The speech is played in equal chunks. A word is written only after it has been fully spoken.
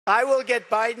I will get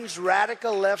Biden's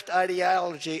radical left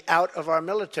ideology out of our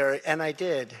military, and I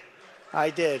did. I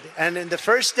did. And in the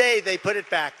first day, they put it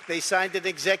back. They signed an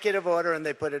executive order, and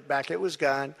they put it back. It was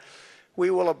gone. We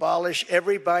will abolish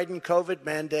every Biden COVID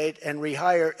mandate and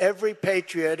rehire every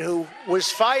patriot who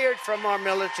was fired from our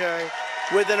military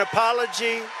with an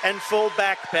apology and full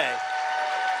back pay.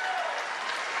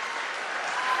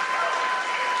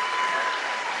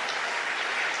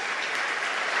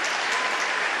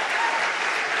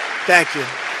 Thank you.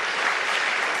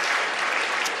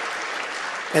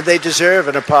 And they deserve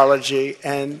an apology,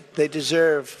 and they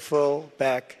deserve full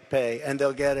back pay, and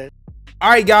they'll get it.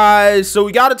 All right, guys, so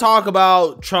we got to talk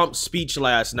about Trump's speech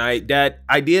last night that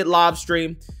I did live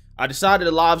stream. I decided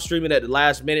to live stream it at the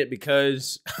last minute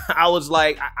because I was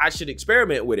like, I should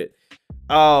experiment with it.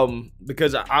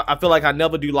 Because I feel like I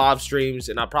never do live streams,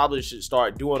 and I probably should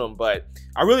start doing them, but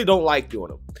I really don't like doing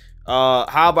them.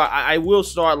 However, I will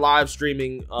start live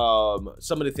streaming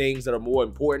some of the things that are more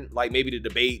important, like maybe the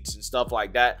debates and stuff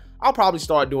like that. I'll probably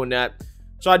start doing that.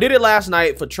 So I did it last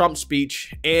night for Trump's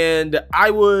speech, and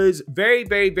I was very,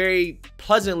 very, very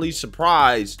pleasantly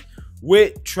surprised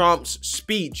with Trump's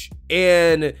speech.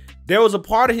 And there was a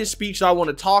part of his speech that I want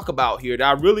to talk about here that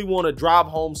I really want to drive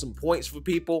home some points for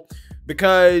people,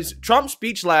 because Trump's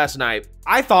speech last night,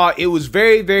 I thought it was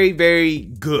very, very, very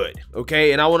good.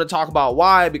 Okay. And I want to talk about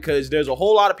why, because there's a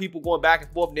whole lot of people going back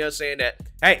and forth now saying that,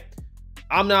 hey,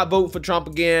 I'm not voting for Trump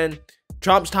again.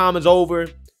 Trump's time is over.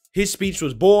 His speech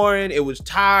was boring. It was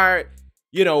tired,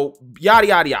 you know, yada,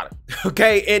 yada, yada.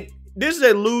 Okay. And this is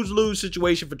a lose-lose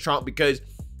situation for Trump, because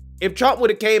if Trump would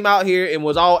have came out here and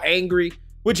was all angry,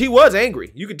 which he was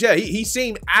angry, you could tell he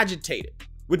seemed agitated,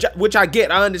 which I get.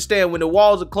 I understand when the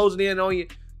walls are closing in on you,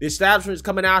 the establishment is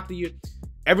coming after you.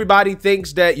 Everybody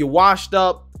thinks that you're washed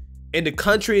up and the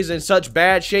country is in such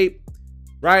bad shape,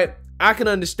 right? I can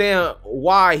understand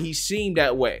why he seemed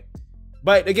that way.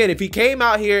 But again, if he came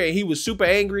out here and he was super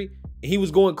angry and he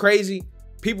was going crazy,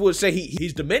 people would say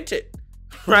he's demented,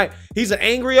 right? He's an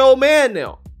angry old man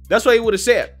now. That's what he would have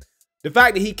said. The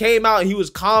fact that he came out and he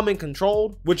was calm and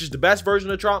controlled, which is the best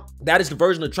version of Trump, that is the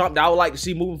version of Trump that I would like to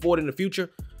see moving forward in the future.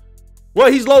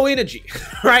 Well, he's low energy,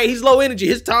 right? He's low energy.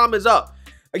 His time is up.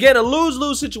 Again, a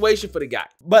lose-lose situation for the guy.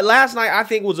 But last night, I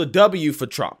think was a W for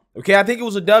Trump. Okay, I think it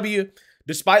was a W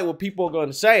despite what people are going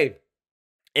to say.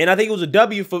 And I think it was a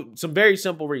W for some very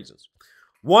simple reasons.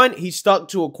 One, he stuck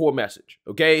to a core message.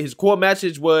 Okay, his core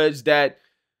message was that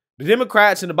the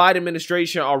Democrats and the Biden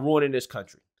administration are ruining this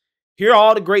country. Here are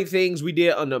all the great things we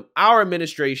did under our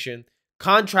administration,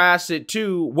 contrasted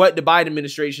to what the Biden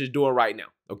administration is doing right now.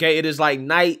 Okay, it is like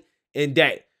night and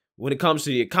day when it comes to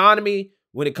the economy,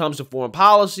 when it comes to foreign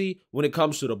policy, when it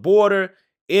comes to the border.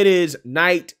 It is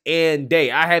night and day.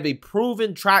 I have a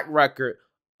proven track record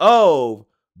of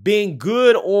being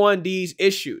good on these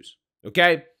issues.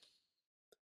 Okay,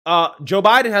 Joe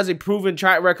Biden has a proven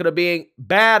track record of being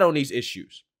bad on these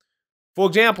issues. For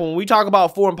example, when we talk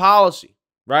about foreign policy,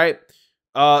 right?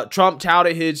 Trump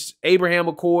touted his Abraham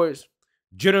Accords,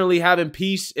 generally having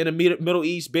peace in the Middle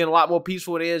East, being a lot more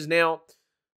peaceful than it is now.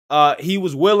 He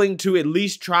was willing to at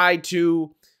least try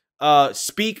to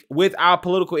speak with our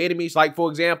political enemies, like, for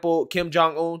example, Kim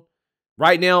Jong-un.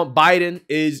 Right now, Biden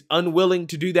is unwilling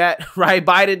to do that, right?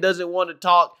 Biden doesn't want to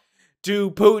talk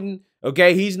to Putin,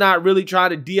 okay? He's not really trying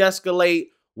to de-escalate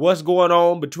what's going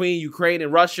on between Ukraine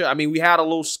and Russia. I mean, we had a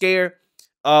little scare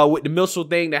with the missile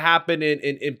thing that happened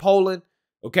in Poland,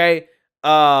 okay?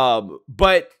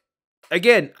 But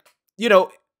again, you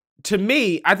know, to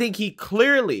me, I think he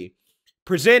clearly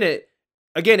presented,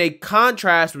 again, a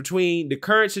contrast between the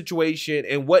current situation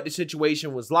and what the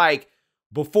situation was like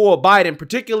before Biden,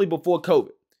 particularly before COVID,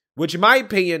 which in my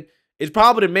opinion is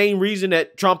probably the main reason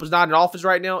that Trump is not in office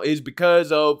right now, is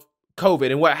because of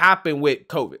COVID and what happened with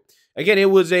COVID. Again, it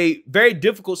was a very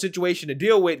difficult situation to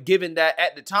deal with, given that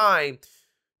at the time,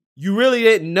 you really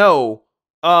didn't know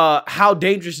how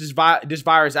dangerous this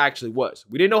virus actually was.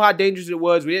 We didn't know how dangerous it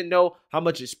was. We didn't know how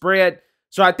much it spread.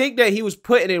 So I think that he was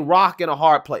putting a rock in a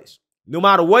hard place. No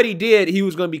matter what he did, he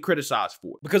was going to be criticized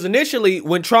for it. Because initially,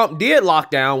 when Trump did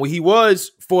lockdown, when he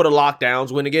was for the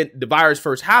lockdowns, when, again, the virus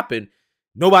first happened,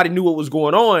 nobody knew what was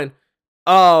going on.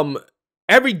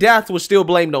 Every death was still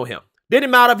blamed on him.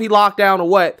 Didn't matter if he locked down or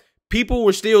what. People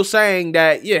were still saying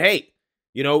that, yeah, hey,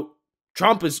 you know,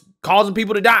 Trump is causing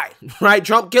people to die, right?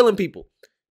 Trump killing people.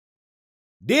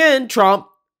 Then Trump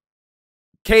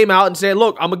came out and said,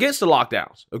 look, I'm against the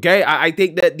lockdowns, okay? I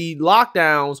think that the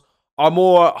lockdowns are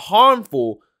more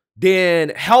harmful than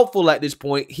helpful at this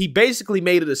point. He basically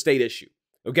made it a state issue,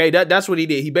 okay? That's what he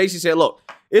did. He basically said, look,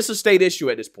 it's a state issue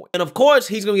at this point. And of course,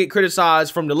 he's going to get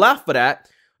criticized from the left for that.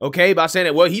 okay, by saying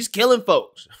that, well, he's killing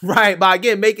folks, right? By,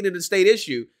 again, making it a state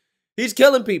issue. He's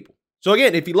killing people. So,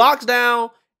 again, if he locks down,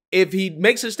 if he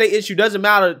makes it a state issue, doesn't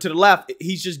matter to the left,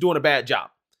 he's just doing a bad job.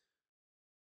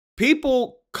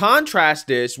 People contrast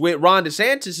this with Ron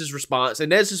DeSantis' response,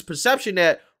 and there's this perception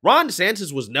that Ron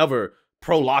DeSantis was never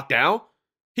pro-lockdown.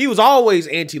 He was always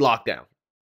anti-lockdown.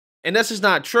 And that's just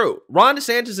not true. Ron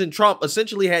DeSantis and Trump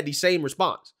essentially had the same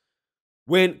response.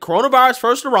 When coronavirus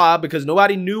first arrived, because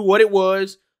nobody knew what it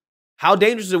was, how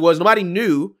dangerous it was, nobody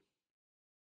knew,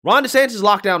 Ron DeSantis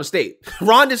locked down the state.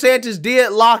 Ron DeSantis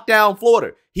did lock down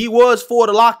Florida. He was for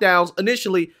the lockdowns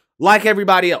initially, like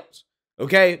everybody else,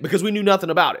 okay? Because we knew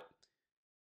nothing about it.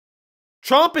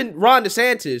 Trump and Ron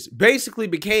DeSantis basically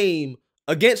became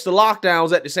against the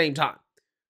lockdowns at the same time.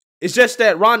 It's just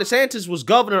that Ron DeSantis was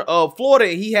governor of Florida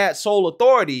and he had sole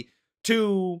authority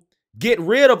to get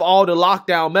rid of all the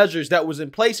lockdown measures that was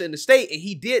in place in the state. And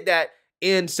he did that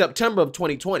in September of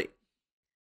 2020.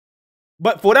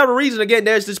 But for whatever reason, again,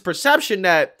 there's this perception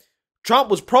that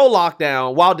Trump was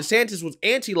pro-lockdown while DeSantis was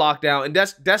anti-lockdown. And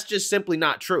that's just simply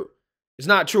not true. It's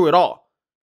not true at all.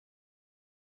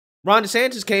 Ron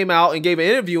DeSantis came out and gave an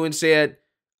interview and said,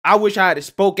 I wish I had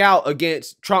spoke out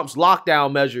against Trump's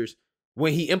lockdown measures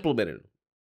when he implemented them.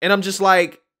 And I'm just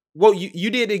like, well, you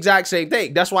did the exact same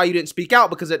thing. That's why you didn't speak out,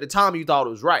 because at the time you thought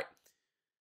it was right.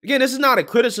 Again, this is not a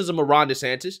criticism of Ron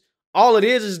DeSantis. All it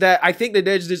is that I think that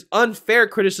there's this unfair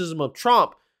criticism of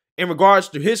Trump in regards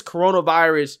to his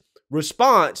coronavirus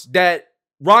response that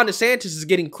Ron DeSantis is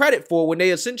getting credit for when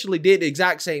they essentially did the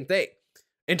exact same thing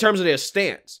in terms of their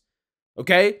stance.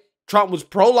 Okay? Trump was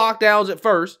pro-lockdowns at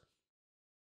first,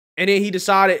 and then he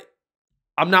decided,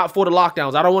 I'm not for the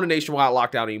lockdowns. I don't want a nationwide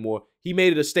lockdown anymore. He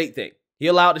made it a state thing. He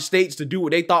allowed the states to do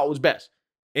what they thought was best.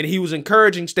 And he was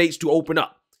encouraging states to open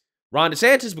up. Ron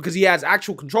DeSantis, because he has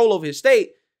actual control over his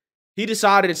state, he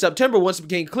decided in September, once it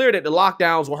became clear that the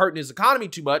lockdowns were hurting his economy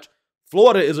too much,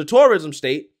 Florida is a tourism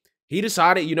state, he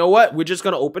decided, you know what, we're just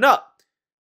going to open up.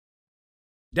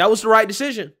 That was the right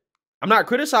decision. I'm not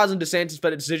criticizing DeSantis for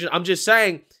the decision. I'm just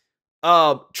saying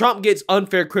Trump gets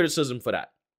unfair criticism for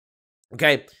that.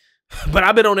 Okay? But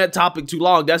I've been on that topic too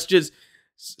long. That's just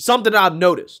something I've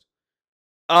noticed.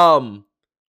 But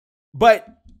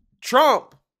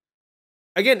Trump,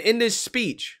 again, in this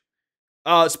speech,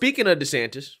 speaking of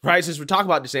DeSantis, right, since we're talking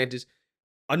about DeSantis,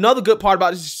 another good part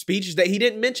about this speech is that he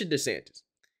didn't mention DeSantis.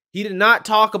 He did not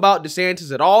talk about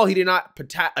DeSantis at all. He did not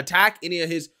attack any of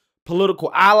his political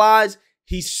allies.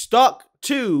 He stuck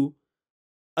to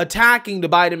attacking the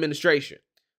Biden administration,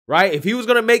 right? If he was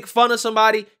going to make fun of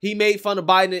somebody, he made fun of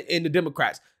Biden and the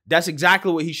Democrats. That's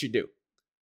exactly what he should do.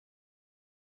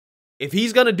 If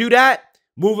he's going to do that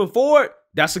moving forward,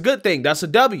 that's a good thing. That's a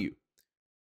W.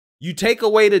 You take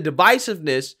away the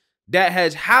divisiveness that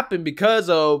has happened because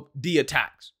of the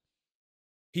attacks.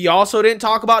 He also didn't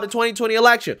talk about the 2020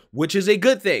 election, which is a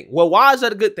good thing. Well, why is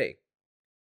that a good thing?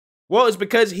 Well, it's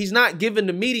because he's not giving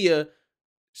the media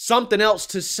something else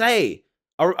to say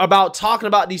about talking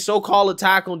about the so-called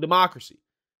attack on democracy.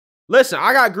 Listen,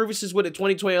 I got grievances with the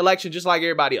 2020 election just like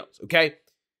everybody else, okay?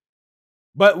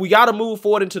 But we got to move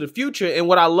forward into the future. And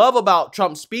what I love about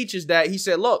Trump's speech is that he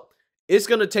said, look, it's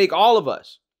going to take all of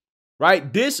us,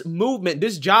 right? This movement,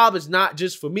 this job is not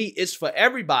just for me, it's for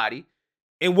everybody.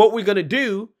 And what we're going to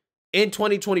do in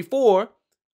 2024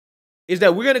 is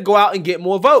that we're going to go out and get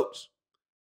more votes.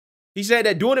 He said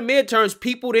that during the midterms,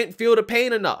 people didn't feel the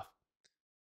pain enough,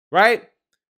 right?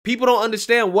 People don't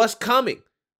understand what's coming.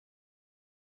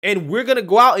 And we're going to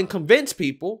go out and convince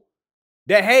people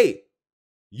that, hey,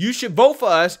 you should vote for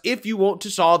us if you want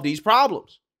to solve these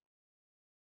problems.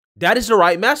 That is the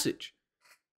right message.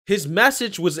 His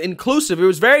message was inclusive. It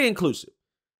was very inclusive.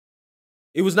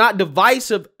 It was not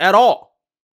divisive at all.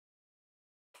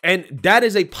 And that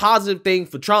is a positive thing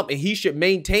for Trump, and he should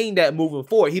maintain that moving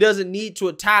forward. He doesn't need to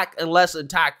attack unless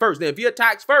attack first. Now, if he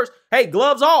attacks first, hey,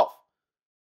 gloves off.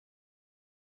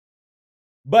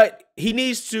 But he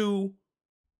needs to,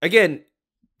 again,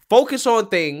 focus on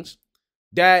things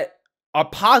that are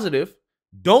positive.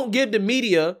 Don't give the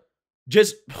media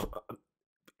just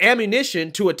ammunition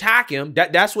to attack him.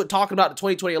 That's what talking about the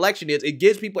 2020 election is. It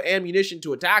gives people ammunition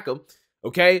to attack him,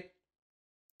 okay?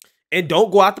 And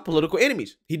don't go after political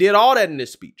enemies. He did all that in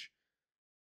this speech.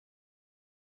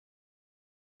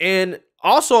 And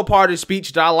also a part of the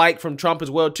speech that I like from Trump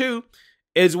as well, too,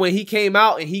 is when he came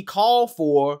out and he called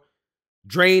for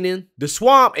draining the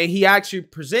swamp, and he actually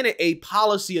presented a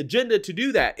policy agenda to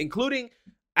do that, including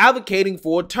advocating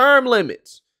for term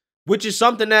limits, which is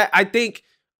something that I think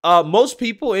most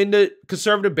people in the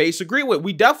conservative base agree with.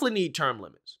 We definitely need term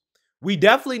limits. We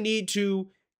definitely need to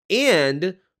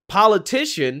end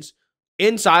politicians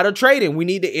insider trading. We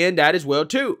need to end that as well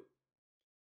too.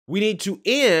 We need to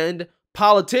end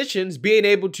politicians being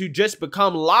able to just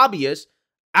become lobbyists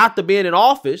after being in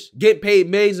office, get paid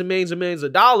millions and millions and millions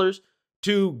of dollars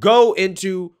to go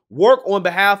into work on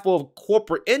behalf of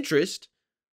corporate interest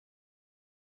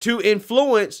to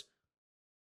influence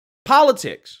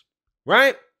politics,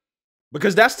 right?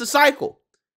 Because that's the cycle.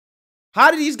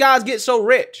 How do these guys get so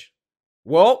rich?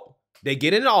 Well, they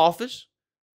get into office.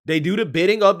 They do the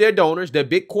bidding of their donors, their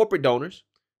big corporate donors,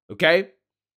 okay?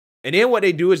 And then what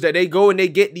they do is that they go and they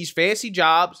get these fancy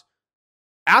jobs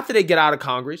after they get out of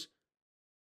Congress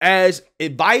as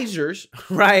advisors,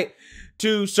 right,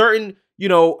 to certain,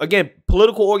 again,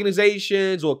 political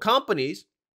organizations or companies.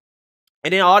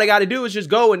 And then all they got to do is just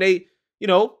go and they,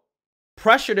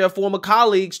 pressure their former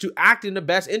colleagues to act in the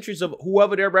best interest of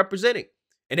whoever they're representing.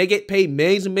 And they get paid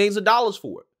millions and millions of dollars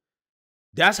for it.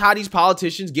 That's how these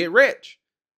politicians get rich.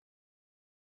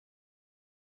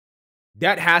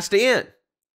 That has to end.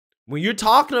 When you're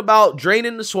talking about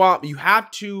draining the swamp, you have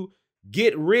to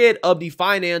get rid of the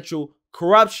financial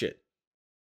corruption.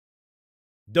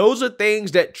 Those are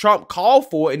things that Trump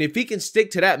called for. And if he can stick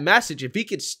to that message, if he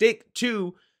can stick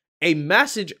to a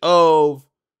message of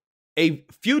a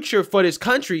future for this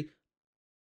country,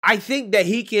 I think that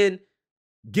he can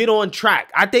get on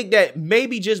track. I think that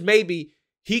maybe, just maybe,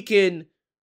 he can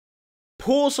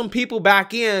pull some people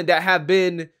back in that have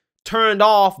been turned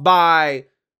off by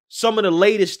some of the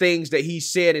latest things that he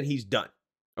said and he's done.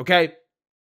 Okay?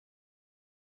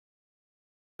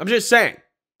 I'm just saying,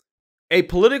 a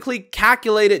politically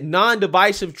calculated,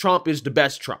 non-divisive Trump is the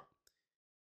best Trump.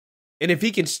 And if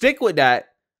he can stick with that,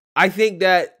 I think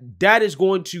that that is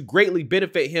going to greatly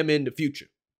benefit him in the future.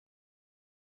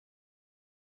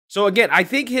 So again, I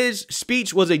think his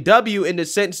speech was a W in the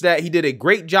sense that he did a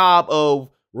great job of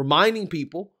reminding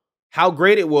people how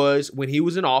great it was when he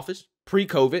was in office,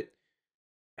 pre-COVID,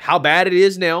 how bad it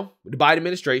is now with the Biden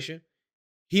administration.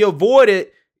 He avoided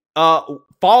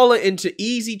falling into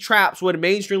easy traps where the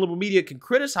mainstream liberal media can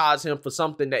criticize him for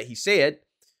something that he said,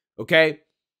 okay?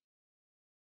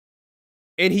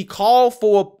 And he called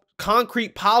for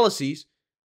concrete policies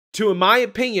to, in my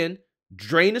opinion,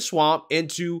 drain the swamp and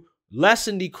to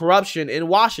lessen the corruption in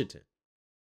Washington.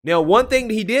 Now, one thing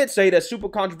that he did say that's super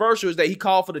controversial is that he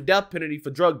called for the death penalty for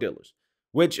drug dealers,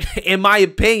 which, in my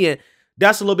opinion,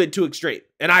 that's a little bit too extreme.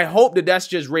 And I hope that that's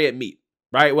just red meat,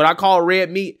 right? What I call red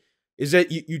meat is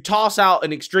that you toss out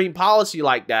an extreme policy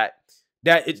like that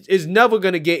is never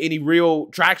going to get any real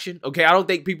traction, okay? I don't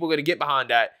think people are going to get behind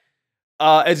that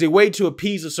as a way to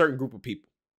appease a certain group of people,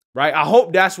 right? I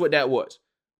hope that's what that was.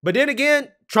 But then again,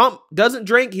 Trump doesn't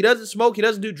drink, he doesn't smoke, he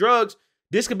doesn't do drugs.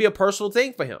 This could be a personal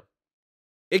thing for him.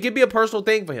 It could be a personal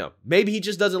thing for him. Maybe he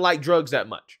just doesn't like drugs that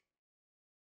much.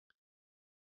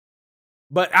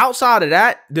 But outside of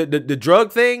that, the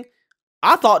drug thing,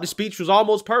 I thought the speech was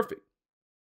almost perfect.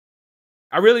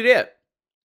 I really did.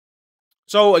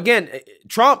 So again,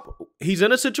 Trump, he's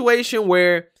in a situation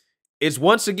where it's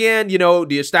once again,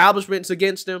 the establishment's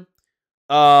against him,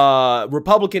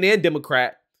 Republican and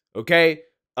Democrat, okay?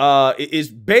 It is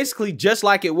basically just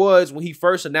like it was when he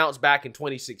first announced back in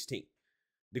 2016.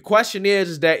 The question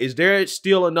is there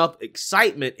still enough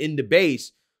excitement in the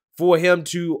base for him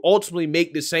to ultimately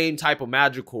make the same type of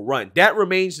magical run? That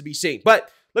remains to be seen.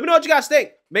 But let me know what you guys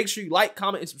think. Make sure you like,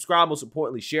 comment, and subscribe. Most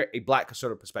importantly, share a Black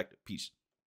conservative perspective. Peace.